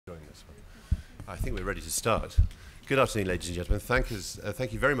I think we're ready to start. Good afternoon, ladies and gentlemen.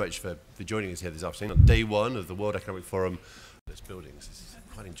 Thank you very much for joining us here this afternoon on day one of the World Economic Forum. This building, this is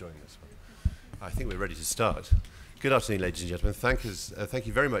quite enjoying this one. I think we're ready to start. Good afternoon, ladies and gentlemen. Thank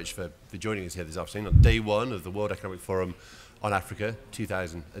you very much for joining us here this afternoon on day one of the World Economic Forum on Africa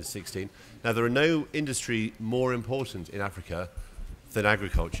 2016. Now, there are no industry more important in Africa than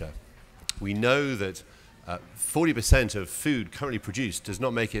agriculture. We know that 40% of food currently produced does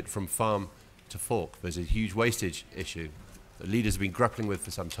not make it from farm to fork. There's a huge wastage issue that leaders have been grappling with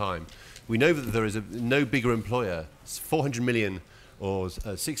for some time. We know that there is no bigger employer. 400 million or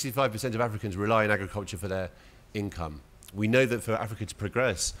 65% of Africans rely on agriculture for their income. We know that for Africa to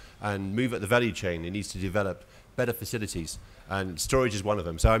progress and move up the value chain, it needs to develop better facilities, and storage is one of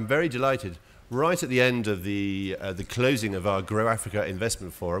them. So I'm very delighted, right at the end of the closing of our Grow Africa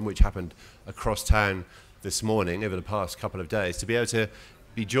Investment Forum, which happened across town this morning over the past couple of days, to be able to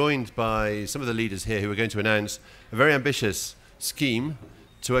be joined by some of the leaders here who are going to announce a very ambitious scheme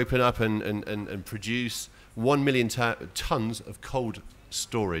to open up and produce 1 million tons of cold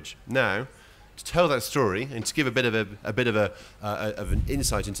storage. Now, to tell that story and to give a bit of an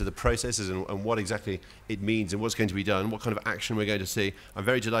insight into the processes and what exactly it means and what's going to be done, what kind of action we're going to see, I'm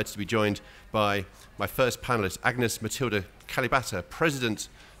very delighted to be joined by my first panelist, Agnes Matilda Kalibata, President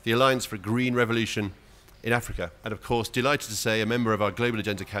of the Alliance for a Green Revolution in Africa, and of course, delighted to say, a member of our Global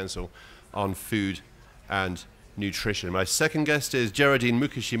Agenda Council on Food and Nutrition. My second guest is Geraldine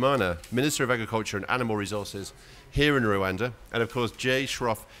Mukashimana, Minister of Agriculture and Animal Resources here in Rwanda, and of course, Jay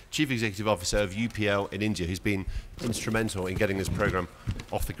Shroff, Chief Executive Officer of UPL in India, who's been instrumental in getting this program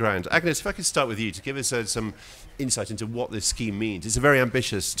off the ground. Agnes, if I could start with you to give us some insight into what this scheme means. It's a very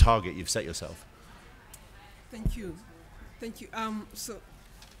ambitious target you've set yourself. Thank you. Thank you. So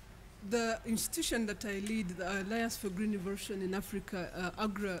the institution that I lead, the Alliance for Green Revolution in Africa,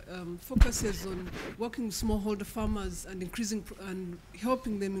 AGRA, focuses on working with smallholder farmers and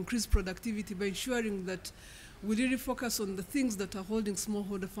helping them increase productivity by ensuring that we really focus on the things that are holding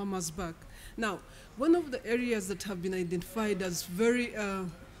smallholder farmers back. Now, one of the areas that have been identified as very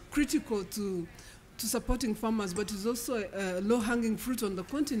critical to supporting farmers, but is also a low-hanging fruit on the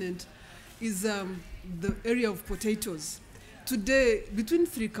continent, is the area of potatoes. Today, between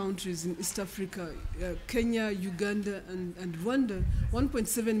 3 countries in East Africa, Kenya, Uganda, and Rwanda,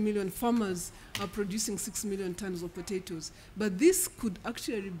 1.7 million farmers are producing 6 million tons of potatoes. But this could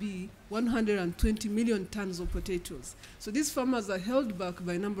actually be 120 million tons of potatoes. So these farmers are held back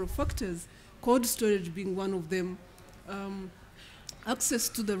by a number of factors, cold storage being one of them, access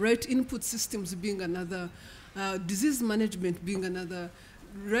to the right input systems being another, disease management being another,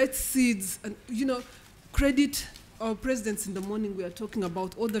 right seeds, and credit. Our presidents in the morning, we are talking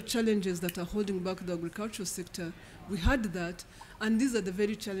about all the challenges that are holding back the agricultural sector. We had that, and these are the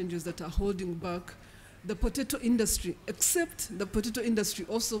very challenges that are holding back the potato industry, except the potato industry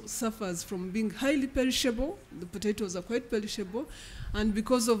also suffers from being highly perishable. The potatoes are quite perishable, and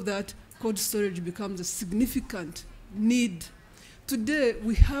because of that, cold storage becomes a significant need. Today,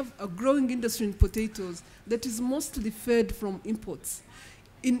 we have a growing industry in potatoes that is mostly fed from imports.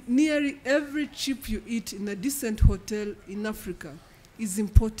 In nearly every chip you eat in a decent hotel in Africa is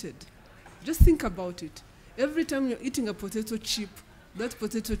imported. Just think about it. Every time you're eating a potato chip, that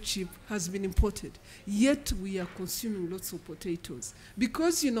potato chip has been imported. Yet we are consuming lots of potatoes.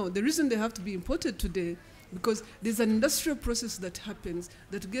 Because, the reason they have to be imported today, because there's an industrial process that happens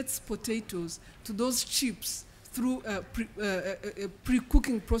that gets potatoes to those chips through a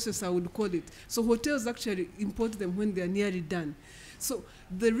pre-cooking process, I would call it. So hotels actually import them when they are nearly done. So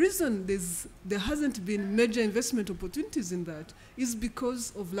the reason there hasn't been major investment opportunities in that is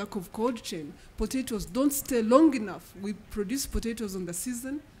because of lack of cold chain. Potatoes don't stay long enough. We produce potatoes on the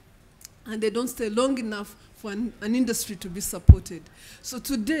season, and they don't stay long enough for an industry to be supported. So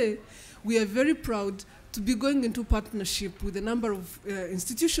today, we are very proud to be going into partnership with a number of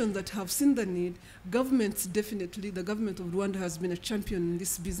institutions that have seen the need. Governments, definitely, the government of Rwanda has been a champion in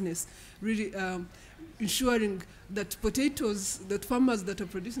this business, really ensuring that farmers that are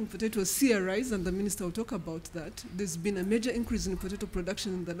producing potatoes see a rise, and the minister will talk about that. There's been a major increase in potato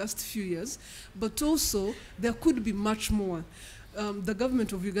production in the last few years, but also there could be much more. The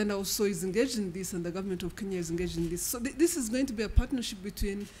government of Uganda also is engaged in this, and the government of Kenya is engaged in this. So this is going to be a partnership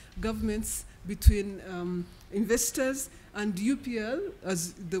between governments, between investors, and UPL,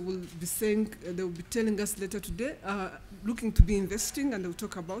 as they will be saying, they will be telling us later today, looking to be investing, and they'll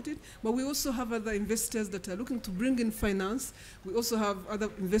talk about it. But we also have other investors that are looking to bring in finance. We also have other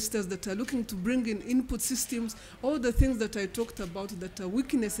investors that are looking to bring in input systems, all the things that I talked about that are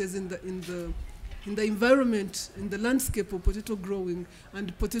weaknesses in the in the environment, in the landscape of potato growing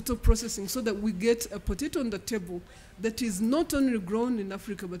and potato processing, so that we get a potato on the table that is not only grown in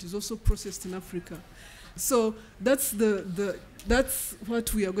Africa, but is also processed in Africa. So that's that's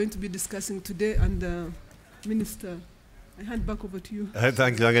what we are going to be discussing today. And Minister, I hand back over to you.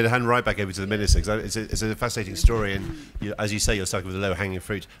 Thank you. I'm going to hand right back over to the Minister, because it's a fascinating story, and as you say, you're starting with the low-hanging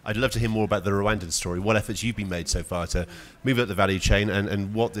fruit. I'd love to hear more about the Rwandan story, what efforts you've been made so far to move up the value chain,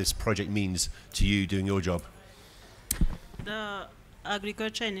 and what this project means to you doing your job. The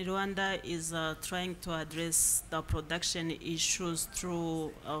agriculture in Rwanda is trying to address the production issues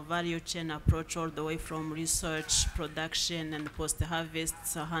through a value chain approach, all the way from research, production, and post-harvest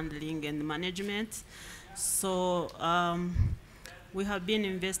handling and management. So we have been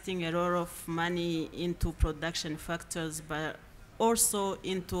investing a lot of money into production factors, but also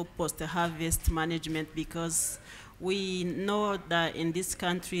into post-harvest management, because we know that in this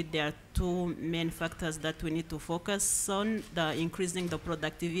country there are two main factors that we need to focus on: the increasing the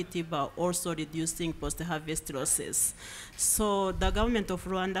productivity, but also reducing post-harvest losses. So the government of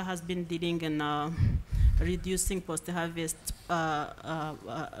Rwanda has been dealing in reducing post-harvest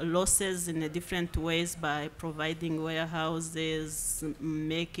losses in different ways by providing warehouses,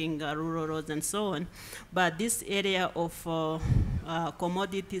 making rural roads, and so on. But this area of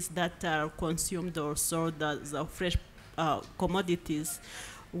commodities that are consumed or sold as fresh commodities,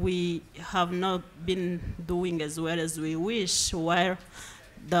 we have not been doing as well as we wish. While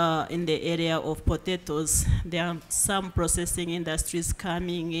in the area of potatoes, there are some processing industries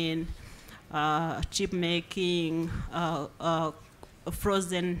coming in, chip making,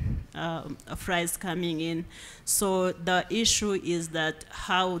 frozen fries coming in. So the issue is that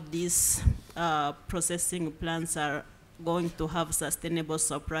how these processing plants are going to have sustainable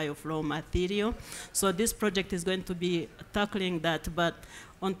supply of raw material. So this project is going to be tackling that, but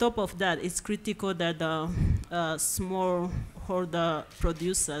on top of that, it's critical that the smallholder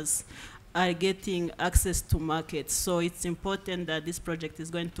producers are getting access to markets. So it's important that this project is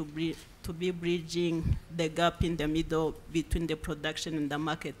going to be bridging the gap in the middle between the production and the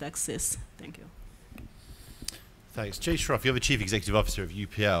market access. Thank you. Thanks. Jay Shroff, you're the Chief Executive Officer of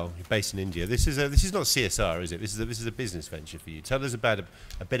UPL. You're based in India. This is not CSR, is it? This is a business venture for you. Tell us about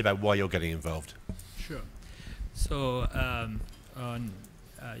a bit about why you're getting involved. Sure. So on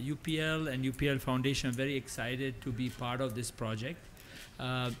UPL and UPL Foundation, I'm very excited to be part of this project.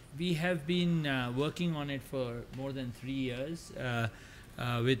 We have been working on it for more than 3 years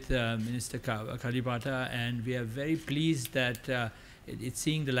with Minister Kalibata, and we are very pleased that it's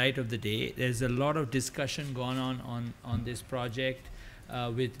seeing the light of the day. There's a lot of discussion going on this project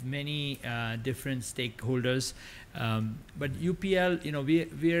with many different stakeholders. But UPL,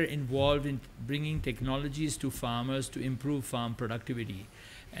 we're involved in bringing technologies to farmers to improve farm productivity.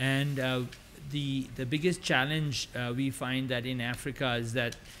 And the biggest challenge we find that in Africa is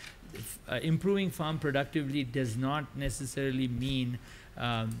that improving farm productivity does not necessarily mean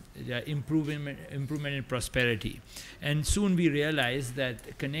improvement in prosperity. And soon we realize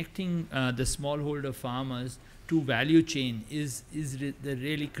that connecting the smallholder farmers to value chain is the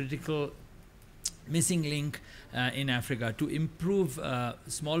really critical missing link in Africa. To improve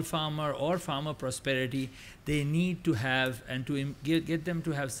small farmer or farmer prosperity, they need to have, and to get them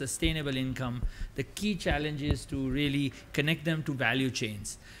to have sustainable income, the key challenge is to really connect them to value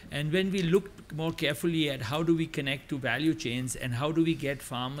chains. And when we look more carefully at how do we connect to value chains and how do we get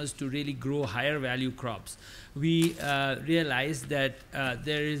farmers to really grow higher value crops, we realize that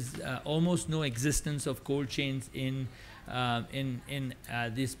there is almost no existence of cold chains in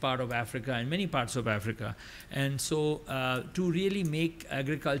this part of Africa and many parts of Africa. And so to really make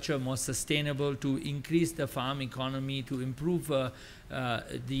agriculture more sustainable, to increase the farm economy, to improve the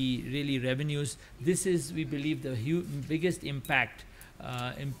really revenues, this is, we believe, the biggest impactful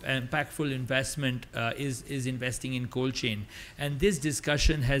investment is investing in cold chain. And this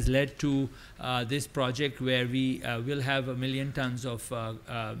discussion has led to this project where we will have 1 million tons of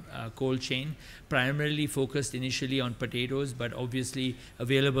cold chain, primarily focused initially on potatoes, but obviously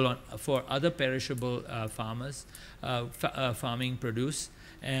available for other perishable farming produce.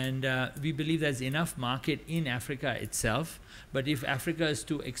 And we believe there's enough market in Africa itself, but if Africa is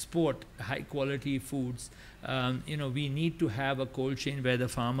to export high quality foods, we need to have a cold chain where the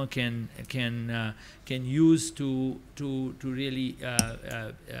farmer can use to really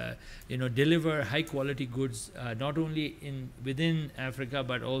deliver high quality goods not only within Africa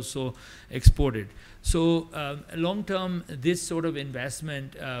but also exported. So long term, this sort of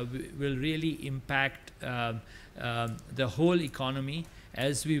investment will really impact the whole economy,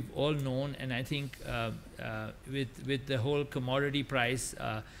 as we've all known. And I think with the whole commodity price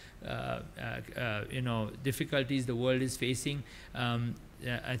difficulties the world is facing.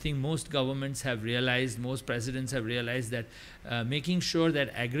 I think most governments have realized, most presidents have realized that making sure that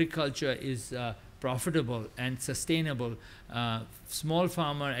agriculture is profitable and sustainable, small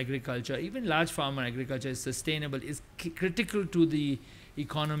farmer agriculture, even large farmer agriculture is sustainable, is critical to the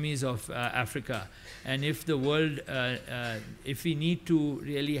economies of Africa. And if the world, if we need to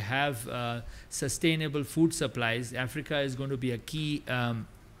really have sustainable food supplies, Africa is going to be a key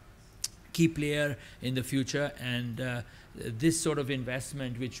player in the future, and this sort of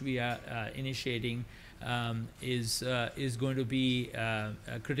investment which we are initiating is going to be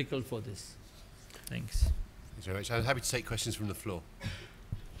critical for this. Thanks. Thanks very much. I'm happy to take questions from the floor.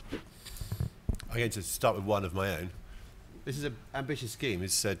 I'm going to start with one of my own. This is an ambitious scheme.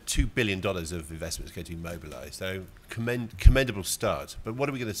 It's $2 billion of investment is going to be mobilised. So commendable start. But what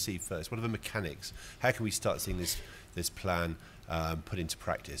are we going to see first? What are the mechanics? How can we start seeing this plan put into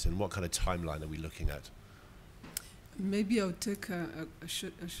practice? And what kind of timeline are we looking at? Maybe I'll take a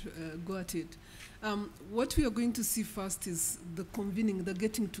go at it. What we are going to see first is the convening, the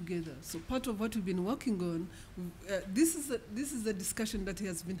getting together. So part of what we've been working on, this is a discussion that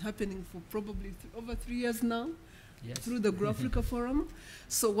has been happening for probably over 3 years now. Yes. Through the GrowAfrica Forum.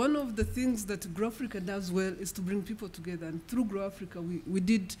 So one of the things that GrowAfrica does well is to bring people together. And through GrowAfrica, we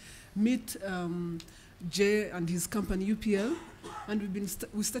did meet Jay and his company UPL, and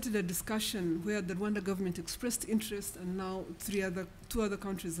we started a discussion where the Rwanda government expressed interest, and now two other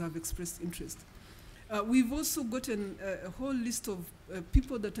countries have expressed interest. We've also gotten a whole list of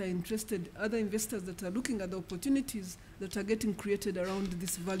people that are interested, other investors that are looking at the opportunities that are getting created around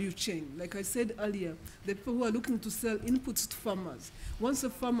this value chain. Like I said earlier, the people who are looking to sell inputs to farmers. Once a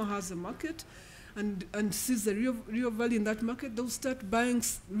farmer has a market and sees the real value in that market, they'll start buying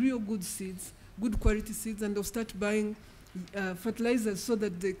real good seeds, good quality seeds, and they'll start buying fertilizers so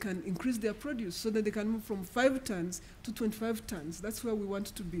that they can increase their produce, so that they can move from 5 tons to 25 tons. That's where we want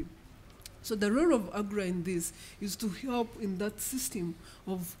to be. So the role of AGRA in this is to help in that system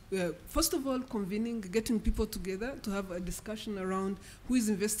of, first of all, convening, getting people together to have a discussion around who is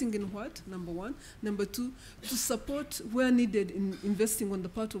investing in what, number one. Number two, to support where needed in investing on the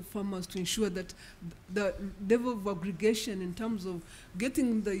part of farmers to ensure that the level of aggregation in terms of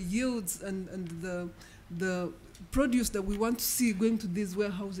getting the yields and the produce that we want to see going to these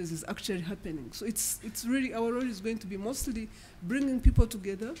warehouses is actually happening. So it's really, our role is going to be mostly bringing people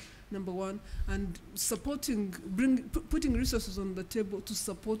together, number one, and supporting, putting resources on the table to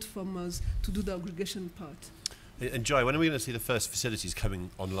support farmers to do the aggregation part. And Jai, when are we going to see the first facilities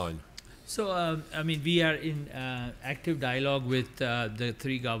coming online? So, I mean, we are in active dialogue with the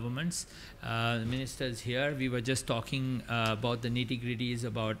 3 governments, the ministers here. We were just talking about the nitty-gritties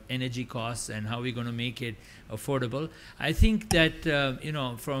about energy costs and how we're going to make it affordable. I think that, you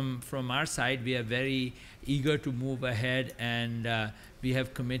know, from our side, we are very eager to move ahead, and we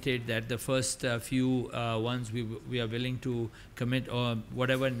have committed that the first few ones we are willing to commit or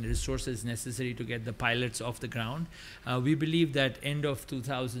whatever resources necessary to get the pilots off the ground. We believe that end of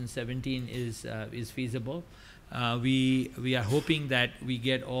 2017 is feasible. We are hoping that we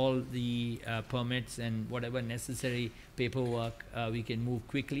get all the permits and whatever necessary paperwork we can move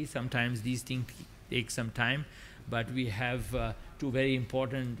quickly. Sometimes these things take some time, but we have 2 very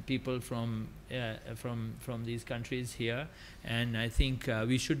important people from these countries here, and I think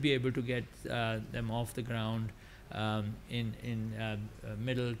we should be able to get them off the ground in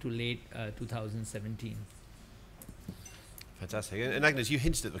middle to late 2017. Fantastic. And Agnes, you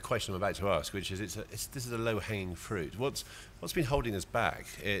hinted at the question I'm about to ask, which is this is a low-hanging fruit. What's been holding us back?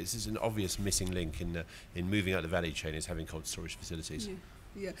 This is an obvious missing link in moving out the value chain, is having cold storage facilities.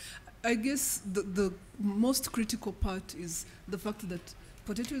 Yeah. I guess the most critical part is the fact that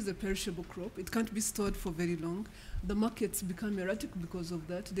potato is a perishable crop. It can't be stored for very long. The markets become erratic because of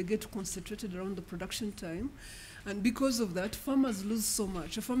that. They get concentrated around the production time. And because of that, farmers lose so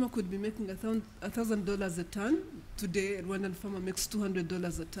much. A farmer could be making $1,000 a ton. Today, a Rwandan farmer makes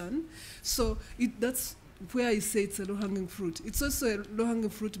 $200 a ton. So that's where I say it's a low-hanging fruit. It's also a low-hanging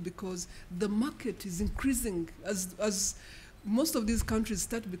fruit because the market is increasing as most of these countries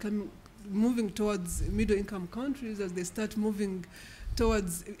start moving towards middle-income countries, as they start moving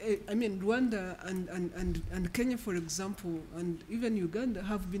towards, I mean, Rwanda and Kenya, for example, and even Uganda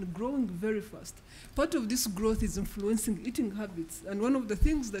have been growing very fast. Part of this growth is influencing eating habits, and one of the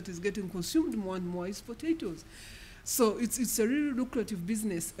things that is getting consumed more and more is potatoes. So it's a really lucrative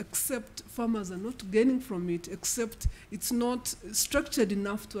business, except farmers are not gaining from it, except it's not structured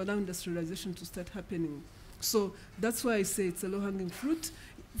enough to allow industrialization to start happening. So that's why I say it's a low-hanging fruit.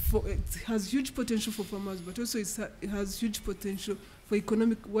 It has huge potential for farmers, but also it has huge potential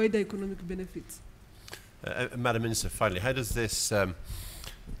for wider economic benefits. Madam Minister, finally, how does this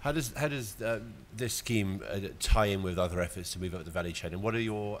this scheme tie in with other efforts to move up the value chain, and what are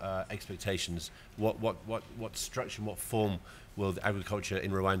your expectations? What structure, what form will the agriculture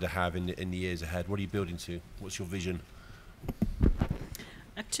in Rwanda have in the years ahead? What are you building to? What's your vision?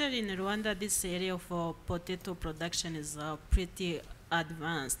 Actually, in Rwanda, this area of potato production is pretty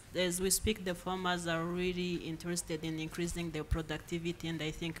advanced. As we speak, the farmers are really interested in increasing their productivity, and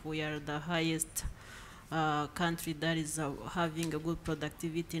I think we are the highest country that is having a good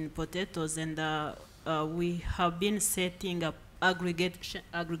productivity in potatoes, and we have been setting up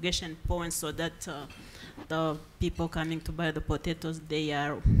aggregation points so that the people coming to buy the potatoes, they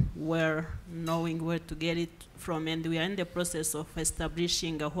are knowing where to get it from, and we are in the process of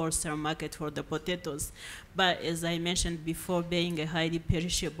establishing a wholesale market for the potatoes. But as I mentioned before, being a highly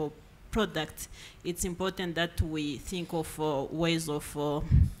perishable product, it's important that we think of ways of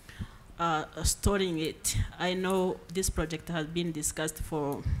storing it. I know this project has been discussed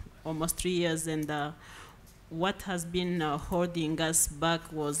for almost 3 years, and what has been holding us back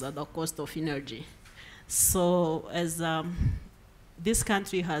was the cost of energy. So as this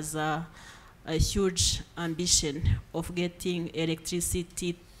country has a huge ambition of getting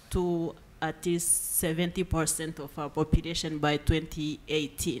electricity to at least 70% of our population by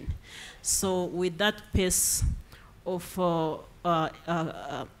 2018. So with that pace of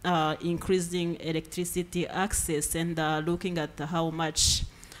increasing electricity access and looking at how much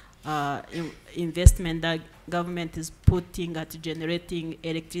investment that government is putting at generating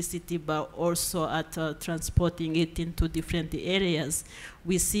electricity, but also at transporting it into different areas,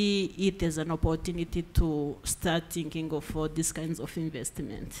 we see it as an opportunity to start thinking of these kinds of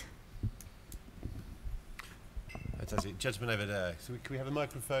investment. Fantastic. Gentleman over there. So can we have a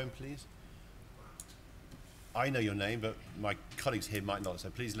microphone, please? I know your name, but my colleagues here might not, so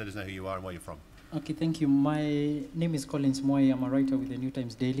please let us know who you are and where you're from. Okay, thank you. My name is Collins Moy. I'm a writer with the New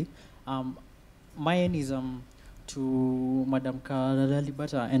Times Daily. Mine is to Madam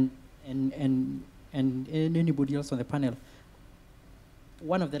Kalibata and anybody else on the panel.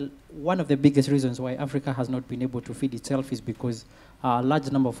 One of the biggest reasons why Africa has not been able to feed itself is because a large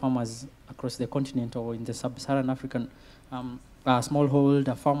number of farmers across the continent or in the sub-Saharan African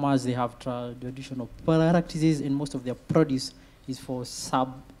smallholder farmers, they have traditional practices, and most of their produce is for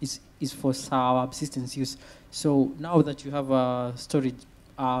subsistence use. So now that you have a storage,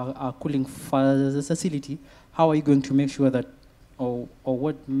 a cooling facility, how are you going to make sure that, or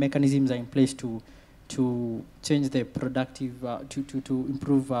what mechanisms are in place to change the productive, to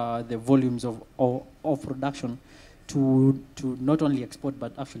improve the volumes of production, to not only export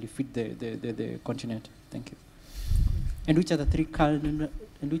but actually feed the continent? Thank you. And which other two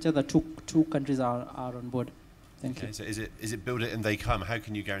countries are on board? Thank you. So is it build it and they come? How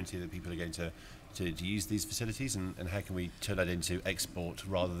can you guarantee that people are going to use these facilities, and how can we turn that into export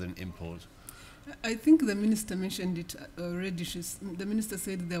rather than import? I think the minister mentioned it already. The minister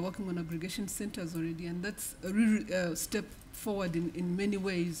said they're working on aggregation centers already, and that's a real step forward in many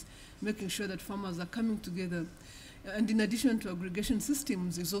ways, making sure that farmers are coming together. And in addition to aggregation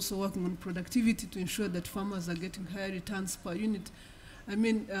systems, is also working on productivity to ensure that farmers are getting higher returns per unit. I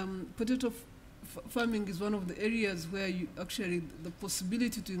mean, potato farming is one of the areas where you actually the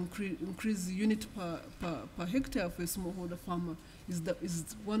possibility to increase the unit per hectare for a smallholder farmer is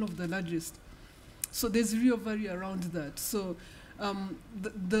one of the largest. So there's real value around that. So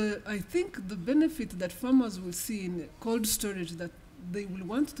I think the benefit that farmers will see in cold storage, that they will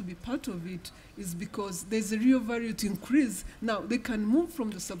want to be part of it, is because there's a real value to increase. Now, they can move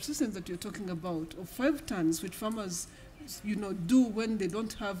from the subsistence that you're talking about of 5 tons, which farmers do when they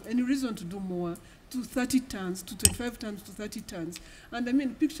don't have any reason to do more, to 30 tons, to 25 tons, to 30 tons. And I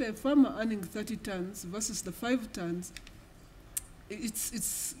mean, picture a farmer earning 30 tons versus the 5 tons.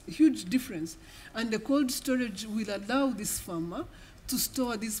 It's a huge difference. And the cold storage will allow this farmer to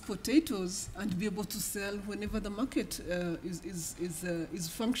store these potatoes and be able to sell whenever the market is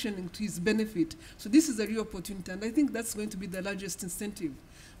functioning to his benefit. So this is a real opportunity, and I think that's going to be the largest incentive.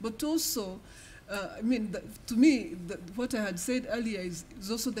 But also, I mean, to me, what I had said earlier is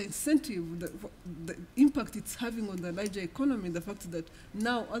also the incentive, the impact it's having on the larger economy, the fact that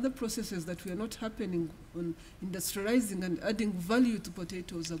now other processes that were not happening on industrializing and adding value to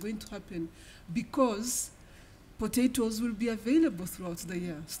potatoes are going to happen because potatoes will be available throughout the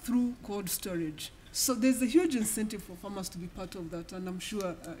year through cold storage. So there's a huge incentive for farmers to be part of that, and I'm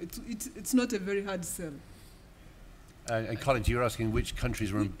sure it's not a very hard sell. And Collins, you were asking which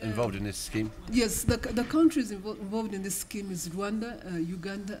countries were involved in this scheme? Yes, the countries involved in this scheme is Rwanda,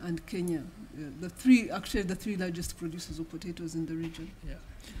 Uganda, and Kenya. the three largest producers of potatoes in the region. Yeah,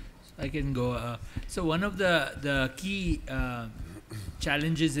 so I can go. So one of the key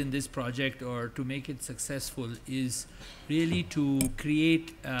challenges in this project, or to make it successful, is really to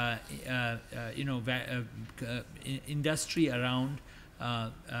create industry around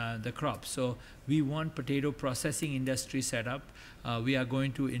the crop. So we want potato processing industry set up. We are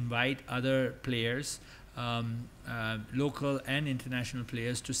going to invite other players, local and international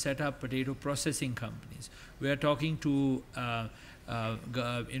players, to set up potato processing companies. We are talking to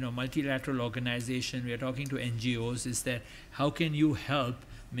multilateral organization. We are talking to NGOs. Is that how can you help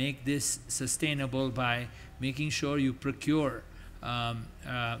make this sustainable by making sure you procure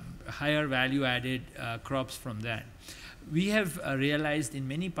higher value added crops from that. We have realized in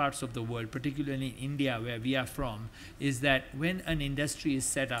many parts of the world, particularly in India where we are from, is that when an industry is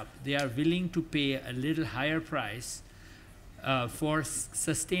set up, they are willing to pay a little higher price for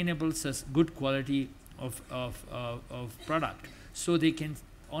sustainable, good quality of product, so they can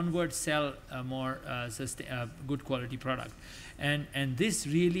onward sell a more good quality product. And this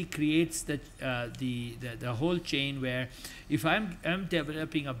really creates the whole chain where if I'm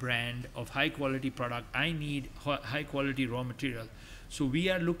developing a brand of high quality product, I need high quality raw material. So we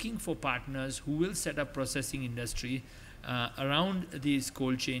are looking for partners who will set up processing industry around these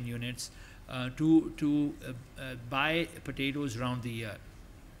cold chain units to buy potatoes around the year.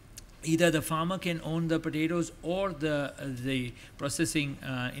 Either the farmer can own the potatoes, or the processing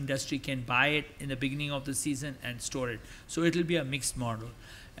industry can buy it in the beginning of the season and store it. So it will be a mixed model,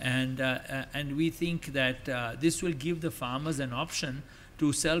 and we think that this will give the farmers an option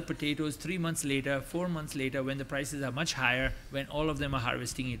to sell potatoes 3 months later, 4 months later, when the prices are much higher, when all of them are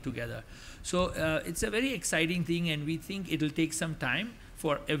harvesting it together. So it's a very exciting thing, and we think it will take some time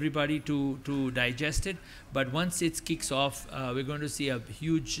for everybody to digest it, but once it kicks off, we're going to see a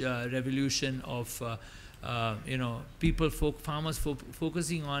huge revolution of farmers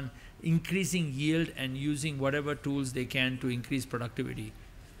focusing on increasing yield and using whatever tools they can to increase productivity.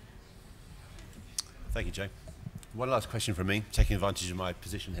 Thank you, Jay. One last question from me, taking advantage of my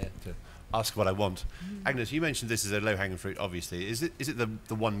position here to ask what I want. Agnes, you mentioned this as a low-hanging fruit, obviously. Is it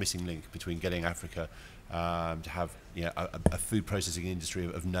the one missing link between getting Africa to have a food processing industry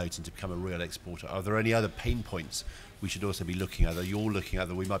of note and to become a real exporter? Are there any other pain points we should also be looking at, that you're looking at,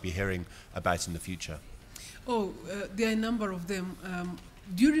 that we might be hearing about in the future? There are a number of them.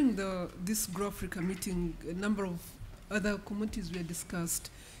 During this Grow Africa meeting, a number of other commodities were discussed,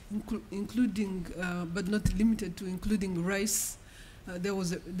 including, but not limited to, including rice.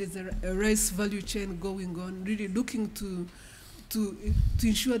 There's a rice value chain going on, really looking to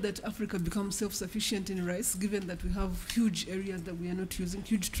ensure that Africa becomes self-sufficient in rice, given that we have huge areas that we are not using,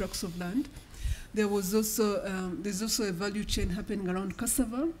 huge tracts of land. There's also a value chain happening around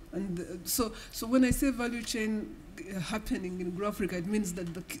cassava, and so when I say value chain happening in Grow Africa, it means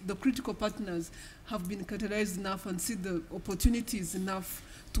that the critical partners have been catalyzed enough and see the opportunities enough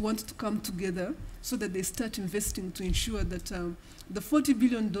to want to come together, so that they start investing to ensure that the $40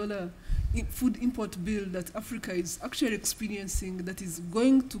 billion food import bill that Africa is actually experiencing, that is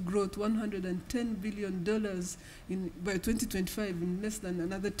going to grow to $110 billion by 2025, in less than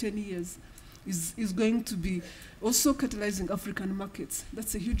another 10 years, is going to be also catalyzing African markets.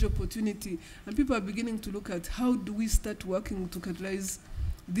 That's a huge opportunity. And people are beginning to look at how do we start working to catalyze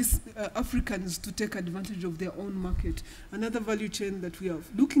these Africans to take advantage of their own market. Another value chain that we are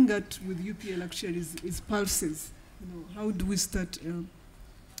looking at with UPL actually is pulses. How do we start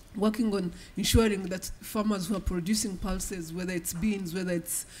working on ensuring that farmers who are producing pulses, whether it's beans, whether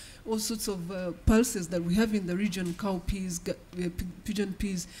it's all sorts of pulses that we have in the region, cow peas, pigeon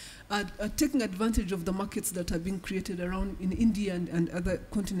peas, are taking advantage of the markets that are being created around in India and other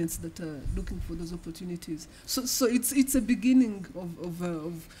continents that are looking for those opportunities. So it's a beginning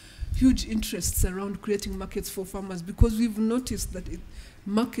of huge interests around creating markets for farmers, because we've noticed that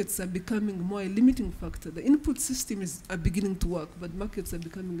markets are becoming more a limiting factor. The input system are beginning to work, but markets are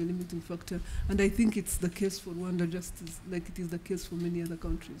becoming a limiting factor. And I think it's the case for Rwanda, just as like it is the case for many other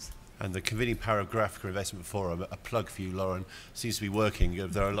countries. And the convening power of Grow Africa Investment Forum, a plug for you, Lauren, seems to be working.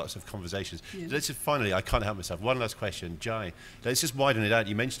 There are lots of conversations. Yeah. Let's just finally, I can't help myself, one last question. Jai, let's just widen it out.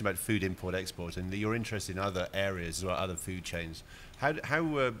 You mentioned about food import export, and you're interested in other areas as well, other food chains.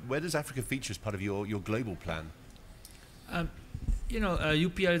 Where does Africa feature as part of your global plan?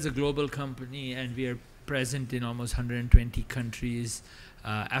 UPL is a global company, and we are present in almost 120 countries.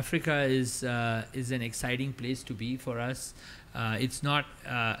 Africa is an exciting place to be for us. It's not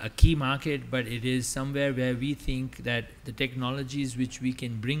a key market, but it is somewhere where we think that the technologies which we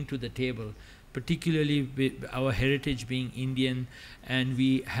can bring to the table particularly with our heritage being Indian, and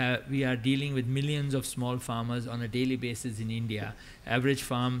we are dealing with millions of small farmers on a daily basis in India. Average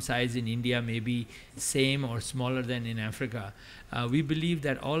farm size in India may be same or smaller than in Africa. We believe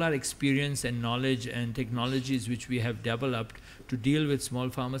that all our experience and knowledge and technologies which we have developed to deal with small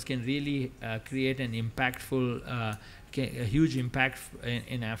farmers can really create an impactful, a huge impact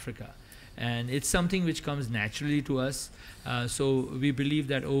in Africa. And it's something which comes naturally to us. So we believe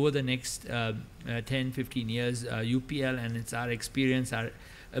that over the next 10, 15 years, UPL and it's our experience, our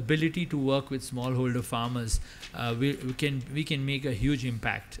ability to work with smallholder farmers, we can make a huge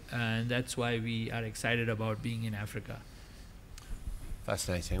impact. And that's why we are excited about being in Africa.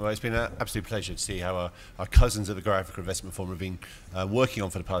 Fascinating. Well, it's been an absolute pleasure to see how our cousins at the Grow Africa Investment Forum have been working on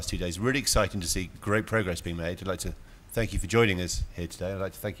for the past 2 days. Really exciting to see great progress being made. I'd like to thank you for joining us here today. I'd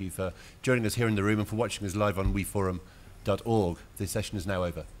like to thank you for joining us here in the room and for watching us live on weforum.org. This session is now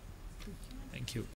over. Thank you.